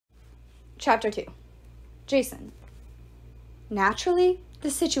Chapter 2. Jason. Naturally,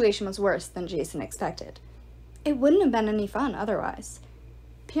 the situation was worse than Jason expected. It wouldn't have been any fun otherwise.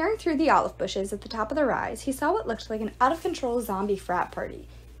 Peering through the olive bushes at the top of the rise, he saw what looked like an out-of-control zombie frat party.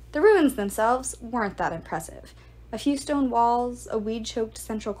 The ruins themselves weren't that impressive. A few stone walls, a weed-choked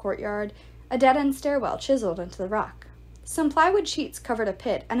central courtyard, a dead-end stairwell chiseled into the rock. Some plywood sheets covered a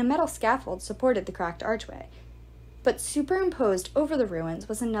pit, and a metal scaffold supported the cracked archway. But superimposed over the ruins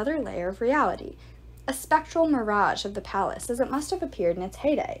was another layer of reality, a spectral mirage of the palace as it must have appeared in its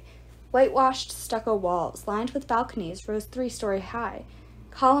heyday. Whitewashed stucco walls, lined with balconies, rose 3-story high.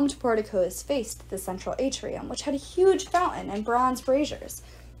 Columned porticos faced the central atrium, which had a huge fountain and bronze braziers.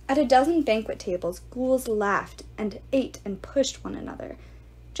 At a dozen banquet tables, ghouls laughed and ate and pushed one another.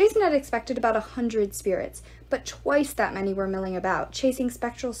 Jason had expected about 100 spirits, but twice that many were milling about, chasing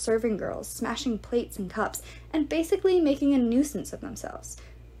spectral serving girls, smashing plates and cups, and basically making a nuisance of themselves.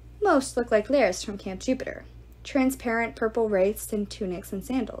 Most looked like Lairs from Camp Jupiter, transparent purple wraiths in tunics and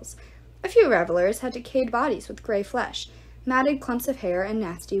sandals. A few revelers had decayed bodies with gray flesh, matted clumps of hair, and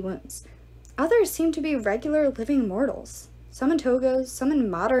nasty wounds. Others seemed to be regular living mortals, some in togas, some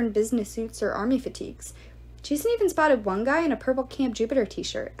in modern business suits or army fatigues. Jason even spotted one guy in a purple Camp Jupiter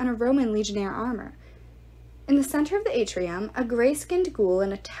t-shirt and a Roman legionnaire armor. In the center of the atrium, a gray-skinned ghoul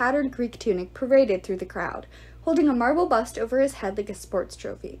in a tattered Greek tunic paraded through the crowd, holding a marble bust over his head like a sports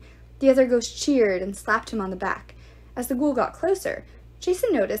trophy. The other ghosts cheered and slapped him on the back. As the ghoul got closer,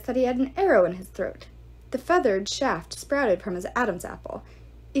 Jason noticed that he had an arrow in his throat. The feathered shaft sprouted from his Adam's apple.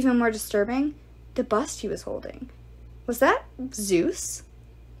 Even more disturbing, the bust he was holding. Was that Zeus?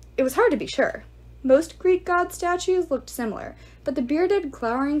 It was hard to be sure. Most Greek god statues looked similar, but the bearded,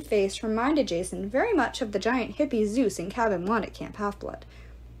 glowering face reminded Jason very much of the giant hippie Zeus in Cabin 1 at Camp Half-Blood.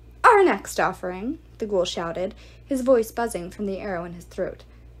 "Our next offering," the ghoul shouted, his voice buzzing from the arrow in his throat.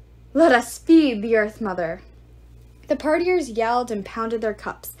 "Let us feed the Earth Mother." The partiers yelled and pounded their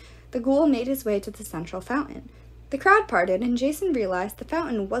cups. The ghoul made his way to the central fountain. The crowd parted, and Jason realized the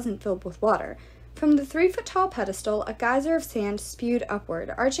fountain wasn't filled with water. From the 3-foot-tall pedestal, a geyser of sand spewed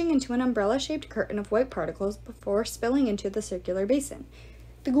upward, arching into an umbrella-shaped curtain of white particles before spilling into the circular basin.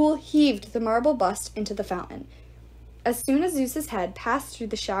 The ghoul heaved the marble bust into the fountain. As soon as Zeus's head passed through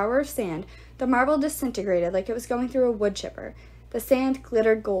the shower of sand, the marble disintegrated like it was going through a wood chipper. The sand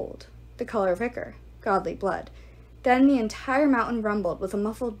glittered gold, the color of ichor, godly blood. Then the entire mountain rumbled with a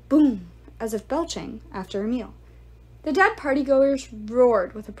muffled boom, as if belching after a meal. The dead partygoers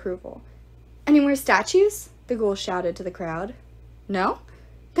roared with approval. "Any more statues?" the ghoul shouted to the crowd. "No?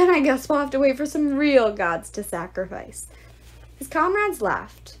 Then I guess we'll have to wait for some real gods to sacrifice." His comrades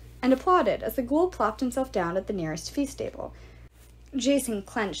laughed and applauded as the ghoul plopped himself down at the nearest feast table. Jason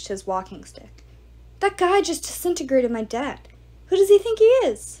clenched his walking stick. "That guy just disintegrated my dad. Who does he think he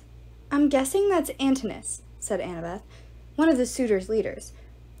is?" "I'm guessing that's Antinous," said Annabeth, one of the suitors' leaders.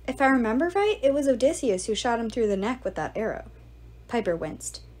 "If I remember right, it was Odysseus who shot him through the neck with that arrow." Piper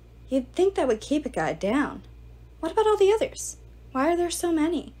winced. "You'd think that would keep a guy down. What about all the others? Why are there so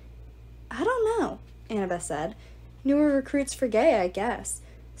many?" "I don't know," Annabeth said. "Newer recruits for Gay, I guess.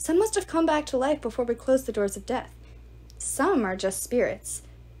 Some must have come back to life before we closed the doors of death. Some are just spirits.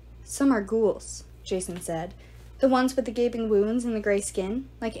 Some are ghouls," Jason said. "The ones with the gaping wounds and the gray skin,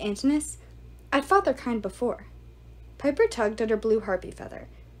 like Antinous. I'd fought their kind before." Piper tugged at her blue harpy feather.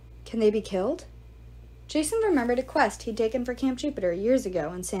 "Can they be killed?" Jason remembered a quest he'd taken for Camp Jupiter years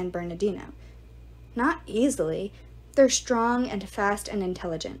ago in San Bernardino. "Not easily. They're strong and fast and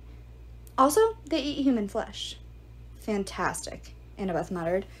intelligent. Also, they eat human flesh." "Fantastic," Annabeth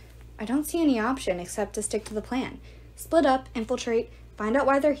muttered. "I don't see any option except to stick to the plan. Split up, infiltrate, find out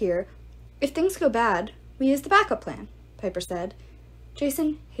why they're here. If things go bad, we use the backup plan," Piper said.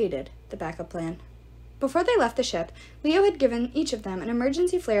 Jason hated the backup plan. Before they left the ship, Leo had given each of them an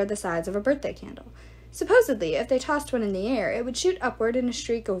emergency flare the size of a birthday candle. Supposedly, if they tossed one in the air, it would shoot upward in a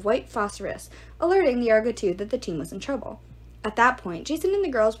streak of white phosphorus, alerting the Argo 2 that the team was in trouble. At that point, Jason and the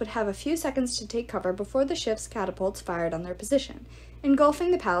girls would have a few seconds to take cover before the ship's catapults fired on their position,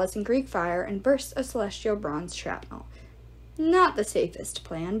 engulfing the palace in Greek fire and bursts of celestial bronze shrapnel. Not the safest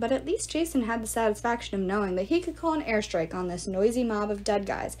plan, but at least Jason had the satisfaction of knowing that he could call an airstrike on this noisy mob of dead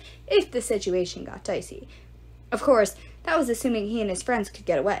guys if the situation got dicey. Of course, that was assuming he and his friends could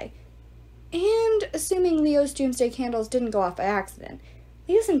get away. And assuming Leo's doomsday candles didn't go off by accident.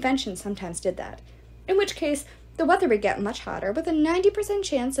 Leo's invention sometimes did that, in which case the weather would get much hotter with a 90%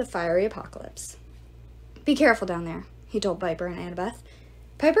 chance of fiery apocalypse. "Be careful down there," he told Piper and Annabeth.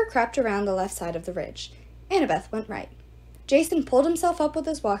 Piper crept around the left side of the ridge. Annabeth went right. Jason pulled himself up with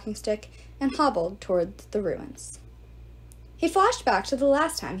his walking stick and hobbled toward the ruins. He flashed back to the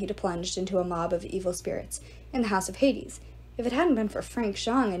last time he'd plunged into a mob of evil spirits in the House of Hades, if it hadn't been for Frank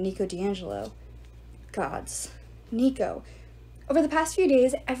Zhang and Nico D'Angelo. Gods. Nico. Over the past few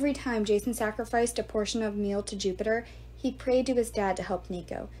days, every time Jason sacrificed a portion of meal to Jupiter, he prayed to his dad to help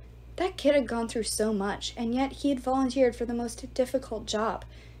Nico. That kid had gone through so much, and yet he had volunteered for the most difficult job,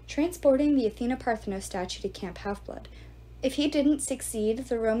 transporting the Athena Parthenos statue to Camp Half-Blood. If he didn't succeed,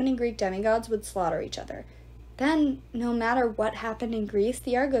 the Roman and Greek demigods would slaughter each other. Then, no matter what happened in Greece,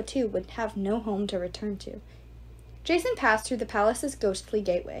 the Argo too would have no home to return to. Jason passed through the palace's ghostly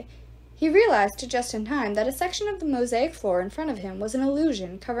gateway. He realized just in time that a section of the mosaic floor in front of him was an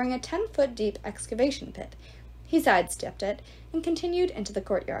illusion covering a 10-foot deep excavation pit. He sidestepped it and continued into the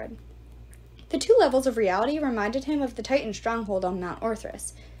courtyard. The two levels of reality reminded him of the Titan stronghold on Mount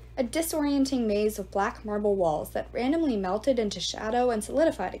Orthrus, a disorienting maze of black marble walls that randomly melted into shadow and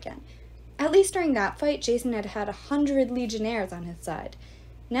solidified again. At least during that fight, Jason had had 100 legionnaires on his side.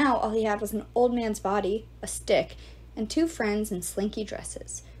 Now all he had was an old man's body, a stick, and two friends in slinky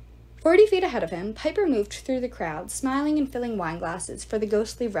dresses. 40 feet ahead of him, Piper moved through the crowd, smiling and filling wine glasses for the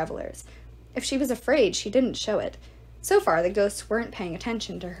ghostly revelers. If she was afraid, she didn't show it. So far, the ghosts weren't paying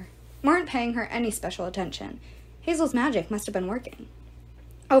her any special attention. Hazel's magic must have been working.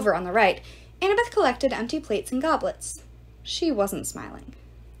 Over on the right, Annabeth collected empty plates and goblets. She wasn't smiling.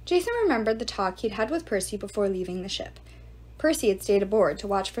 Jason remembered the talk he'd had with Percy before leaving the ship. Percy had stayed aboard to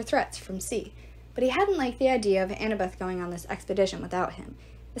watch for threats from sea, but he hadn't liked the idea of Annabeth going on this expedition without him,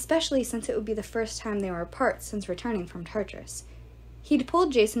 especially since it would be the first time they were apart since returning from Tartarus. He'd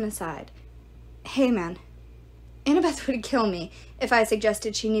pulled Jason aside. "Hey, man, Annabeth would kill me if I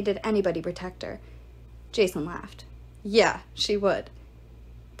suggested she needed anybody to protect her." Jason laughed. "Yeah, she would.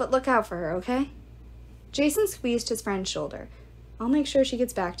 But look out for her, okay?" Jason squeezed his friend's shoulder. "I'll make sure she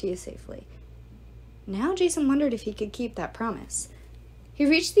gets back to you safely." Now Jason wondered if he could keep that promise. He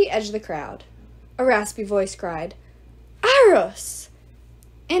reached the edge of the crowd. A raspy voice cried, "Iros!"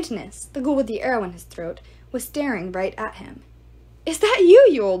 Antinous, the ghoul with the arrow in his throat, was staring right at him. "Is that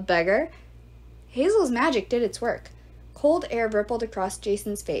you old beggar?" Hazel's magic did its work. Cold air rippled across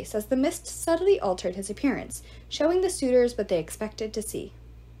Jason's face as the mist subtly altered his appearance, showing the suitors what they expected to see.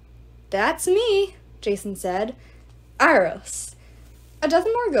 "That's me," Jason said. "Iros." A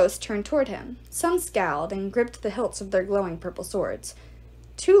dozen more ghosts turned toward him. Some scowled and gripped the hilts of their glowing purple swords.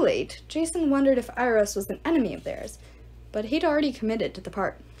 Too late, Jason wondered if Iros was an enemy of theirs, but he'd already committed to the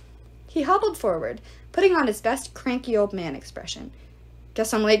part. He hobbled forward, putting on his best cranky old man expression.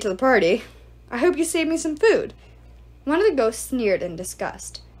 "Guess I'm late to the party. I hope you saved me some food." One of the ghosts sneered in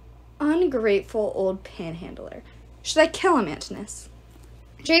disgust. "Ungrateful old panhandler. Should I kill him, Antinous?"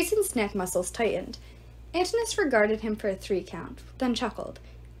 Jason's neck muscles tightened. Antinous regarded him for a 3 count, then chuckled.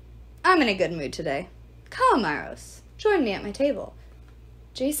 "I'm in a good mood today. Come, Iros. Join me at my table."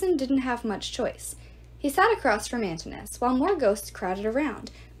 Jason didn't have much choice. He sat across from Antinous, while more ghosts crowded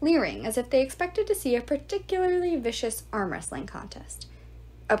around, leering as if they expected to see a particularly vicious arm wrestling contest.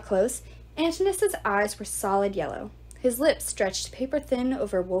 Up close, Antinous' eyes were solid yellow. His lips stretched paper-thin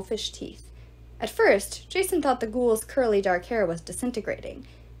over wolfish teeth. At first, Jason thought the ghoul's curly dark hair was disintegrating.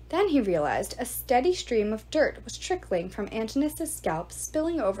 Then he realized a steady stream of dirt was trickling from Antinous' scalp,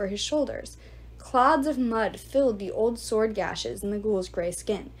 spilling over his shoulders. Clods of mud filled the old sword gashes in the ghoul's gray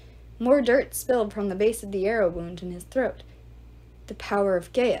skin. More dirt spilled from the base of the arrow wound in his throat. The power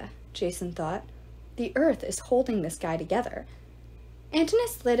of Gaia, Jason thought. The earth is holding this guy together.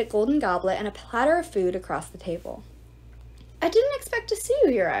 Antinous slid a golden goblet and a platter of food across the table. "I didn't expect to see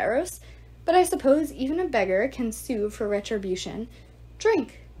you here, Iros, but I suppose even a beggar can sue for retribution.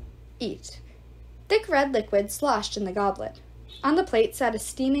 Drink. Eat." Thick red liquid sloshed in the goblet. On the plate sat a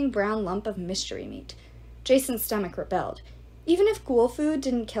steaming brown lump of mystery meat. Jason's stomach rebelled. Even if ghoul food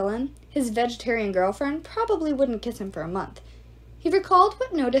didn't kill him, his vegetarian girlfriend probably wouldn't kiss him for a month. He recalled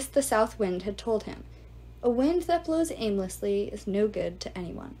what Notice the South Wind had told him. A wind that blows aimlessly is no good to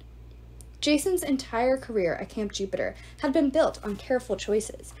anyone. Jason's entire career at Camp Jupiter had been built on careful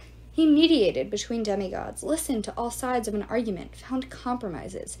choices. He mediated between demigods, listened to all sides of an argument, found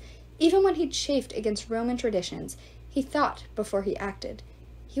compromises. Even when he chafed against Roman traditions, he thought before he acted.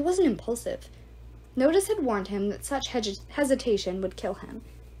 He wasn't impulsive. Notice had warned him that such hesitation would kill him.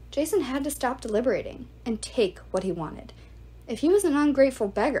 Jason had to stop deliberating and take what he wanted. If he was an ungrateful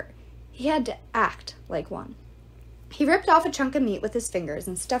beggar, he had to act like one. He ripped off a chunk of meat with his fingers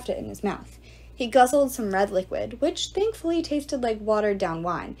and stuffed it in his mouth. He guzzled some red liquid, which thankfully tasted like watered-down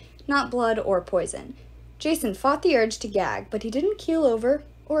wine, not blood or poison. Jason fought the urge to gag, but he didn't keel over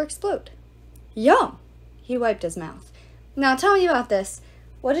or explode. "Yum!" He wiped his mouth. "Now tell me about this.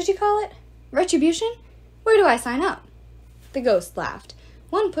 What did you call it? Retribution? Where do I sign up?" The ghost laughed.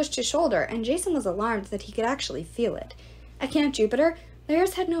 One pushed his shoulder, and Jason was alarmed that he could actually feel it. At Camp Jupiter,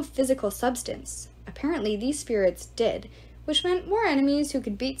 theirs had no physical substance. Apparently, these spirits did, which meant more enemies who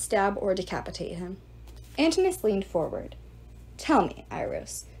could beat, stab, or decapitate him. Antinous leaned forward. Tell me,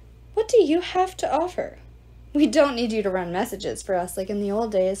 Iros, what do you have to offer? We don't need you to run messages for us like in the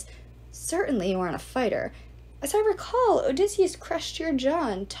old days. Certainly you aren't a fighter. As I recall, Odysseus crushed your jaw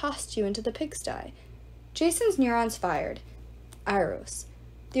and tossed you into the pigsty. Jason's neurons fired. Iros,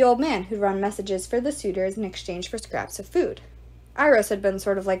 the old man who'd run messages for the suitors in exchange for scraps of food. Iros had been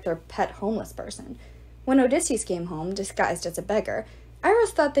sort of like their pet homeless person. When Odysseus came home, disguised as a beggar, Iros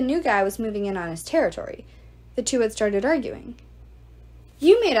thought the new guy was moving in on his territory. The two had started arguing.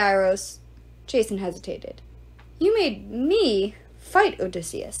 You made Iros... Jason hesitated. You made me fight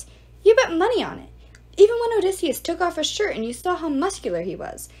Odysseus. You bet money on it. Even when Odysseus took off his shirt and you saw how muscular he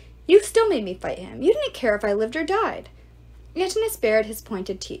was, you still made me fight him. You didn't care if I lived or died. Antinous bared his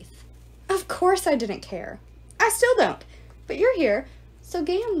pointed teeth. Of course I didn't care. I still don't. But you're here, so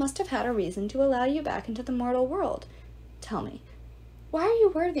Gaia must have had a reason to allow you back into the mortal world. Tell me, why are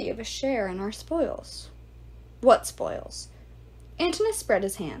you worthy of a share in our spoils? What spoils? Antinous spread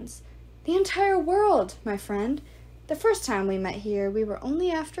his hands. The entire world, my friend. The first time we met here, we were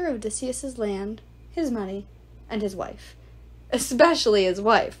only after Odysseus's land, his money, and his wife. Especially his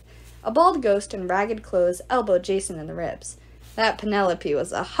wife. A bald ghost in ragged clothes elbowed Jason in the ribs. That Penelope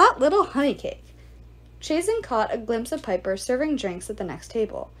was a hot little honey cake. Jason caught a glimpse of Piper serving drinks at the next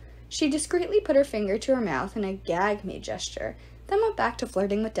table. She discreetly put her finger to her mouth in a gag-me gesture, then went back to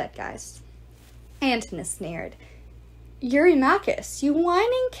flirting with dead guys. Antinous sneered. Eurymachus, you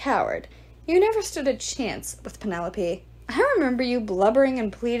whining coward. You never stood a chance with Penelope. I remember you blubbering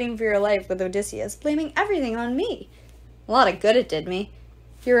and pleading for your life with Odysseus, blaming everything on me. A lot of good it did me.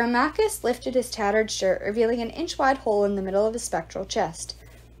 Eurymachus lifted his tattered shirt, revealing an inch-wide hole in the middle of his spectral chest.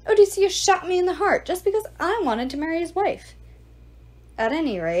 Odysseus shot me in the heart just because I wanted to marry his wife. At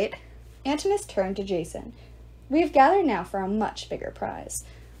any rate, Antinous turned to Jason. We have gathered now for a much bigger prize.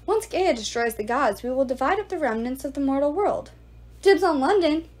 Once Gaia destroys the gods, we will divide up the remnants of the mortal world. Dibs on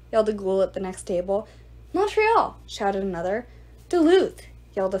London, yelled a ghoul at the next table. Montreal, shouted another. Duluth,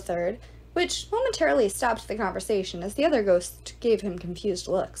 yelled a third, which momentarily stopped the conversation as the other ghost gave him confused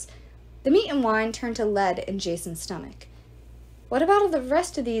looks. The meat and wine turned to lead in Jason's stomach. What about the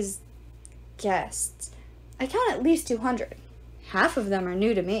rest of these guests? I count at least 200. Half of them are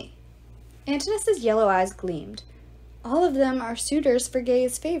new to me. Antinous' yellow eyes gleamed. All of them are suitors for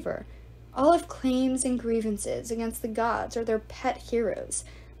Gaia's favor. All have claims and grievances against the gods or their pet heroes.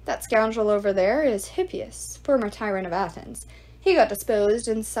 That scoundrel over there is Hippias, former tyrant of Athens. He got disposed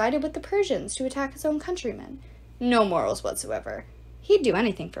and sided with the Persians to attack his own countrymen. No morals whatsoever. He'd do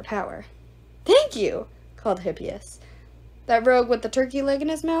anything for power. Thank you, called Hippias. That rogue with the turkey leg in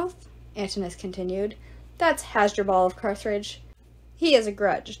his mouth? Antinous continued. That's Hasdrubal of Carthage. He has a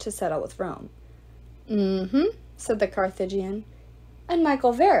grudge to settle with Rome. Mm-hmm, said the Carthaginian. And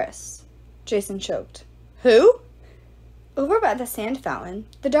Michael Varus. Jason choked. Who? Over by the sand fountain,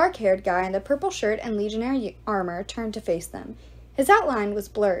 the dark-haired guy in the purple shirt and legionary armor turned to face them. His outline was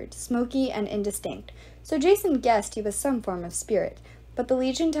blurred, smoky, and indistinct, so Jason guessed he was some form of spirit, but the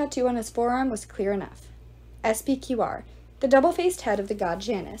legion tattoo on his forearm was clear enough. SPQR, the double-faced head of the god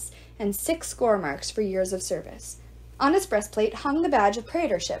Janus, and 6 score marks for years of service. On his breastplate hung the badge of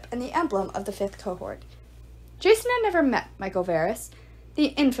praetorship and the emblem of the 5th cohort. Jason had never met Michael Varus. The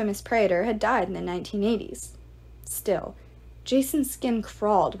infamous praetor had died in the 1980s. Still, Jason's skin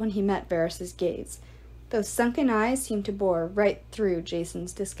crawled when he met Varus's gaze. Those sunken eyes seemed to bore right through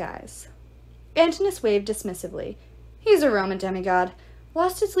Jason's disguise. Antinous waved dismissively. He's a Roman demigod.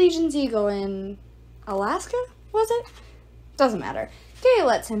 Lost his legion's eagle in... Alaska, was it? Doesn't matter. Gaia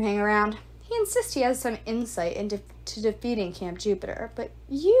lets him hang around. He insists he has some insight into defeating Camp Jupiter. But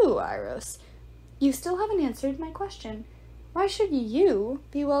you, Iros, you still haven't answered my question. Why should you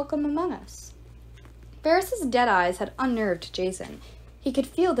be welcome among us? Varus's dead eyes had unnerved Jason. He could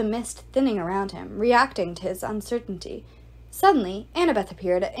feel the mist thinning around him, reacting to his uncertainty. Suddenly, Annabeth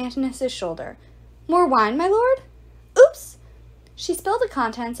appeared at Antinous' shoulder. More wine, my lord? Oops! She spilled the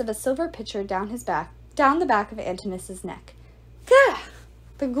contents of a silver pitcher down the back of Antinous' neck. Gah!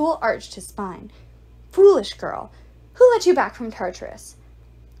 The ghoul arched his spine. Foolish girl! Who let you back from Tartarus?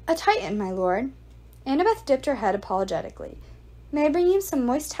 A Titan, my lord. Annabeth dipped her head apologetically. May I bring you some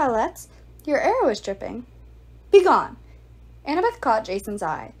moist towelettes? Your arrow is dripping. Begone! Annabeth caught Jason's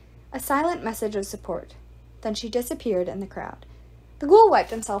eye, a silent message of support. Then she disappeared in the crowd. The ghoul wiped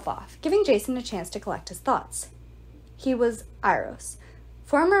himself off, giving Jason a chance to collect his thoughts. He was Iros,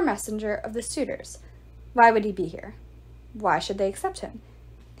 former messenger of the suitors. Why would he be here? Why should they accept him?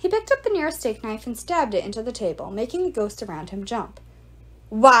 He picked up the nearest steak knife and stabbed it into the table, making the ghosts around him jump.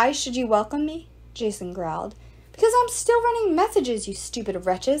 Why should you welcome me? Jason growled. Because I'm still running messages, you stupid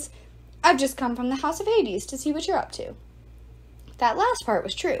wretches. I've just come from the House of Hades to see what you're up to. That last part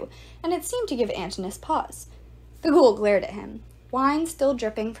was true, and it seemed to give Antinous pause. The ghoul glared at him, wine still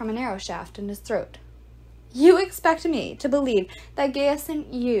dripping from an arrow shaft in his throat. You expect me to believe that Gaia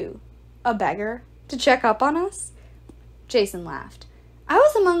sent you, a beggar, to check up on us? Jason laughed. I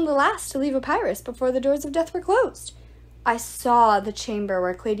was among the last to leave Epirus before the doors of death were closed. I saw the chamber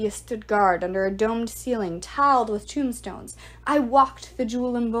where Claudius stood guard under a domed ceiling tiled with tombstones. I walked the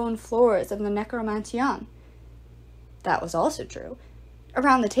jewel and bone floors of the Necromantion. That was also true.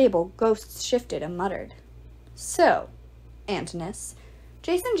 Around the table, ghosts shifted and muttered. So, Antinous,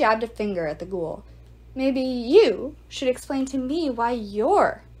 Jason jabbed a finger at the ghoul. Maybe you should explain to me why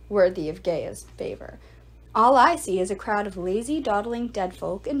you're worthy of Gaia's favor. All I see is a crowd of lazy, dawdling dead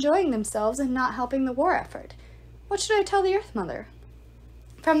folk enjoying themselves and not helping the war effort. What should I tell the Earth Mother?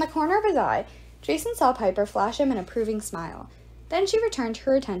 From the corner of his eye, Jason saw Piper flash him an approving smile. Then she returned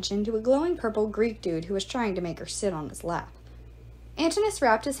her attention to a glowing purple Greek dude who was trying to make her sit on his lap. Antinous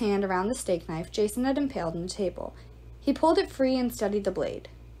wrapped his hand around the steak knife Jason had impaled on the table. He pulled it free and studied the blade.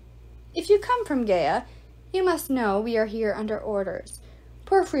 If you come from Gaia, you must know we are here under orders.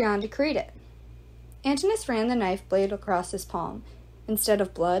 Porphyrion decreed it. Antinous ran the knife blade across his palm. Instead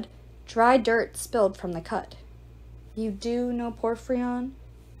of blood, dry dirt spilled from the cut. You do know Porphyrion?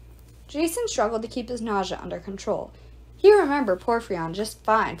 Jason struggled to keep his nausea under control. He remembered Porphyrion just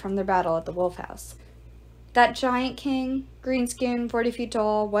fine from their battle at the Wolf House. That giant king, green skin, 40 feet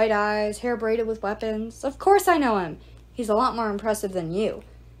tall, white eyes, hair braided with weapons. Of course I know him. He's a lot more impressive than you.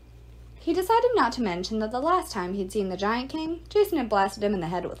 He decided not to mention that the last time he'd seen the giant king, Jason had blasted him in the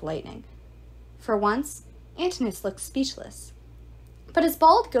head with lightning. For once, Antinous looked speechless. But his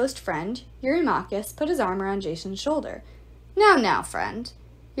bald ghost friend, Eurymachus, put his arm around Jason's shoulder. Now, friend.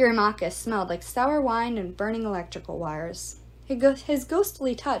 Eurymachus smelled like sour wine and burning electrical wires. His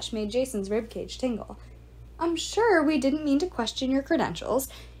ghostly touch made Jason's ribcage tingle. I'm sure we didn't mean to question your credentials.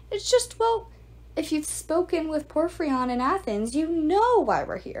 It's just, well, if you've spoken with Porphyrion in Athens, you know why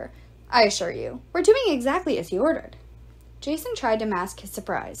we're here. I assure you, we're doing exactly as he ordered. Jason tried to mask his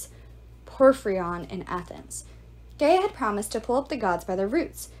surprise. Porphyrion in Athens. Gaia had promised to pull up the gods by their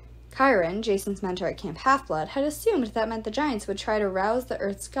roots. Chiron, Jason's mentor at Camp Half-Blood, had assumed that meant the giants would try to rouse the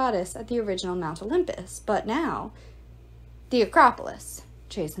Earth's goddess at the original Mount Olympus, but now... The Acropolis,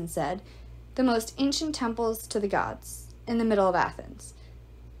 Jason said, the most ancient temples to the gods, in the middle of Athens.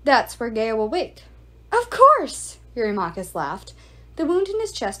 That's where Gaia will wake. Of course, Eurymachus laughed. The wound in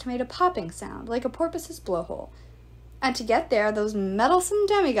his chest made a popping sound, like a porpoise's blowhole. And to get there, those meddlesome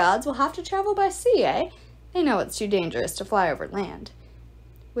demigods will have to travel by sea, eh? They know it's too dangerous to fly over land.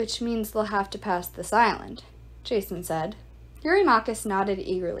 Which means they'll have to pass this island, Jason said. Eurymachus nodded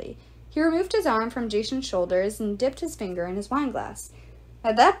eagerly. He removed his arm from Jason's shoulders and dipped his finger in his wineglass.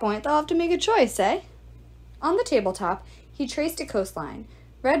 At that point, they'll have to make a choice, eh? On the tabletop, he traced a coastline,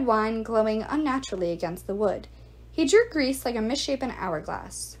 red wine glowing unnaturally against the wood. He drew grease like a misshapen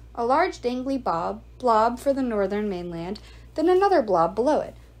hourglass. A large dangly blob for the northern mainland, then another blob below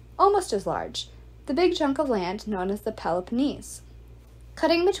it, almost as large, the big chunk of land known as the Peloponnese.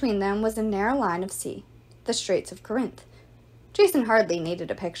 Cutting between them was a narrow line of sea, the Straits of Corinth. Jason hardly needed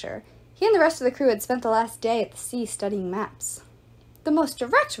a picture. He and the rest of the crew had spent the last day at the sea studying maps. The most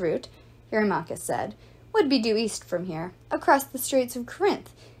direct route, Eurymachus said, would be due east from here, across the Straits of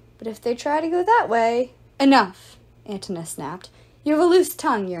Corinth. But if they try to go that way... Enough, Antinous snapped. You have a loose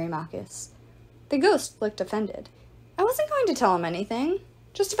tongue, Eurymachus. The ghost looked offended. I wasn't going to tell him anything.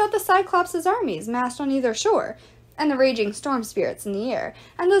 Just about the Cyclops' armies massed on either shore, and the raging storm spirits in the air,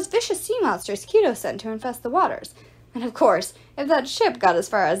 and those vicious sea monsters Keto sent to infest the waters. And of course, if that ship got as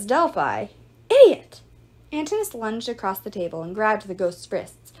far as Delphi... Idiot! Antinous lunged across the table and grabbed the ghost's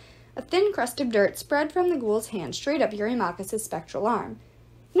wrists. A thin crust of dirt spread from the ghoul's hand straight up Eurymachus' spectral arm.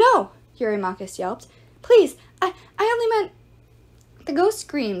 No! Eurymachus yelped. Please, I only meant... The ghost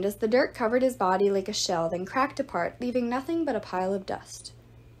screamed as the dirt covered his body like a shell, then cracked apart, leaving nothing but a pile of dust.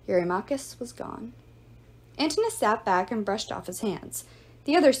 Eurymachus was gone. Antinous sat back and brushed off his hands.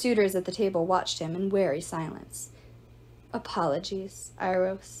 The other suitors at the table watched him in wary silence. Apologies,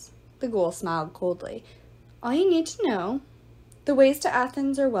 Iros. The ghoul smiled coldly. All you need to know, the ways to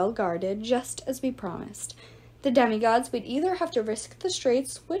Athens are well guarded, just as we promised. The demigods would either have to risk the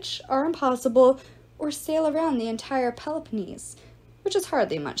straits, which are impossible, or sail around the entire Peloponnese, which is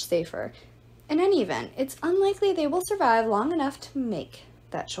hardly much safer. In any event, it's unlikely they will survive long enough to make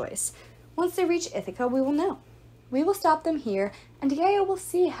that choice. Once they reach Ithaca, we will know. We will stop them here, and Gaia will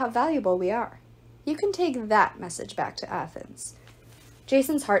see how valuable we are. You can take that message back to Athens."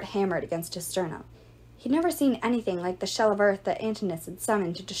 Jason's heart hammered against his sternum. He'd never seen anything like the shell of earth that Antinous had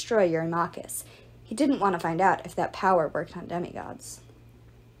summoned to destroy Eurymachus. He didn't want to find out if that power worked on demigods.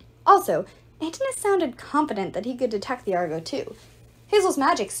 Also, Antinous sounded confident that he could detect the Argo too. Hazel's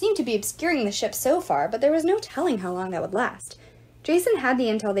magic seemed to be obscuring the ship so far, but there was no telling how long that would last. Jason had the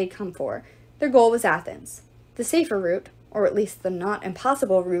intel they'd come for. Their goal was Athens. The safer route, or at least the not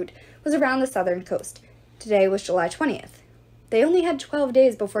impossible route, was around the southern coast. Today was July 20th. They only had 12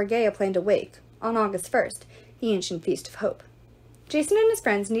 days before Gaia planned to wake, on August 1st, the ancient Feast of Hope. Jason and his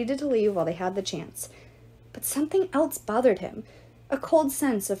friends needed to leave while they had the chance. But something else bothered him, a cold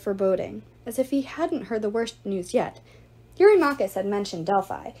sense of foreboding, as if he hadn't heard the worst news yet. Eurymachus had mentioned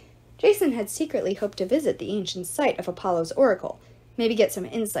Delphi. Jason had secretly hoped to visit the ancient site of Apollo's oracle, maybe get some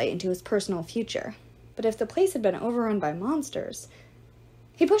insight into his personal future. But if the place had been overrun by monsters...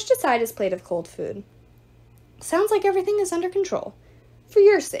 He pushed aside his plate of cold food. "Sounds like everything is under control. For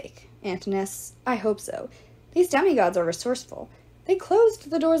your sake, Antinous, I hope so. These demigods are resourceful. They closed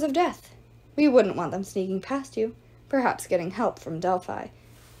the doors of death. We wouldn't want them sneaking past you, perhaps getting help from Delphi."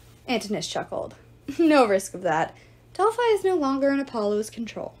 Antinous chuckled. "No risk of that. Delphi is no longer in Apollo's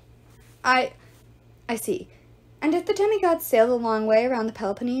control." I see. And if the demigods sail the long way around the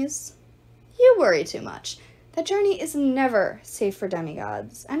Peloponnese?" "You worry too much. That journey is never safe for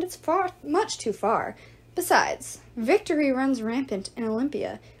demigods, and it's much too far. Besides, victory runs rampant in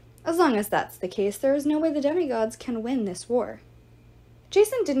Olympia. As long as that's the case, there is no way the demigods can win this war."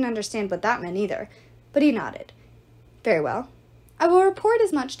 Jason didn't understand what that meant either, but he nodded. "Very well. I will report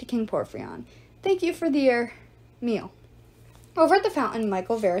as much to King Porphyrion. Thank you for the, meal." Over at the fountain,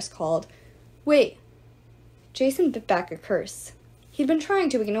 Michael Varus called, "Wait." Jason bit back a curse. He'd been trying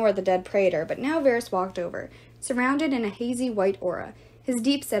to ignore the dead praetor, but now Varus walked over, surrounded in a hazy white aura, his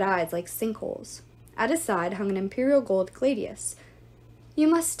deep-set eyes like sinkholes. At his side hung an imperial gold gladius. "You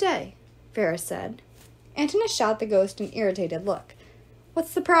must stay," Varus said. Antinous shot the ghost an irritated look.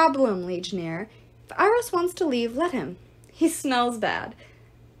 "What's the problem, Legionnaire? If Iros wants to leave, let him. He smells bad."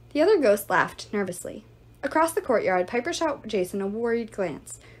 The other ghost laughed nervously. Across the courtyard, Piper shot Jason a worried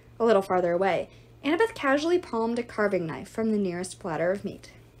glance. A little farther away, Annabeth casually palmed a carving knife from the nearest platter of meat.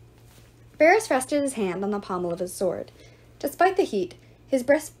 Varus rested his hand on the pommel of his sword. Despite the heat, his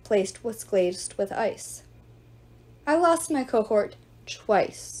breastplate was glazed with ice. "I lost my cohort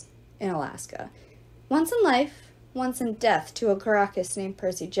twice in Alaska. Once in life, once in death to a Caracas named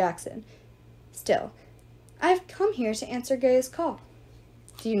Percy Jackson. Still, I've come here to answer Gaia's call."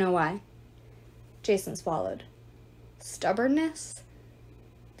 "Do you know why?" Jason swallowed. "Stubbornness?"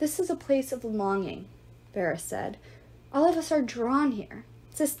 "This is a place of longing," Varus said. "All of us are drawn here,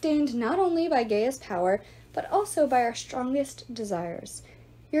 sustained not only by Gaia's power, but also by our strongest desires.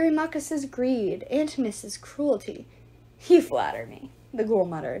 Eurymachus' greed, Antinous' cruelty." "You flatter me," the ghoul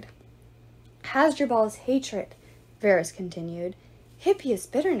muttered. "Hasdrubal's hatred," Varus continued. "Hippias'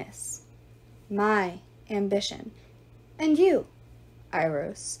 bitterness. My ambition. And you,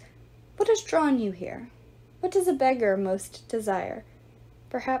 Iros, what has drawn you here? What does a beggar most desire?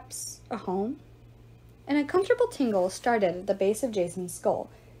 Perhaps a home?" And a comfortable tingle started at the base of Jason's skull,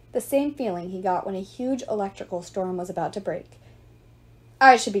 the same feeling he got when a huge electrical storm was about to break.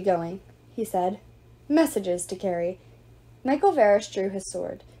 "I should be going," he said. "Messages to carry." Michael Varus drew his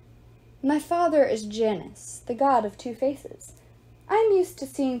sword. "My father is Janus, the god of two faces. I'm used to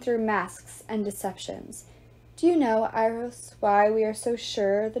seeing through masks and deceptions. Do you know, Iros, why we are so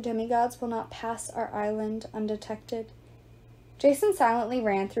sure the demigods will not pass our island undetected?" Jason silently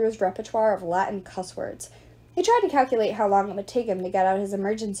ran through his repertoire of Latin cuss words. He tried to calculate how long it would take him to get out his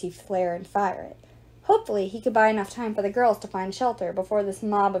emergency flare and fire it. Hopefully, he could buy enough time for the girls to find shelter before this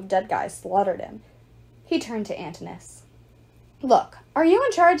mob of dead guys slaughtered him. He turned to Antinous. "Look, are you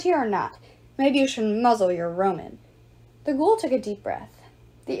in charge here or not? Maybe you should muzzle your Roman." The ghoul took a deep breath.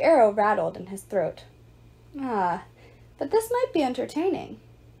 The arrow rattled in his throat. "Ah, but this might be entertaining.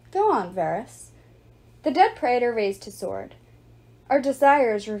 Go on, Varus." The dead praetor raised his sword. "Our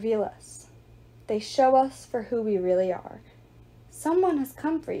desires reveal us. They show us for who we really are. Someone has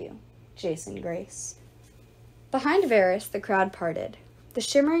come for you, Jason Grace." Behind Varus, the crowd parted. The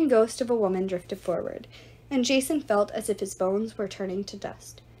shimmering ghost of a woman drifted forward, and Jason felt as if his bones were turning to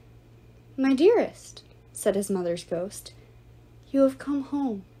dust. "My dearest," said his mother's ghost, "you have come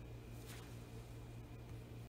home."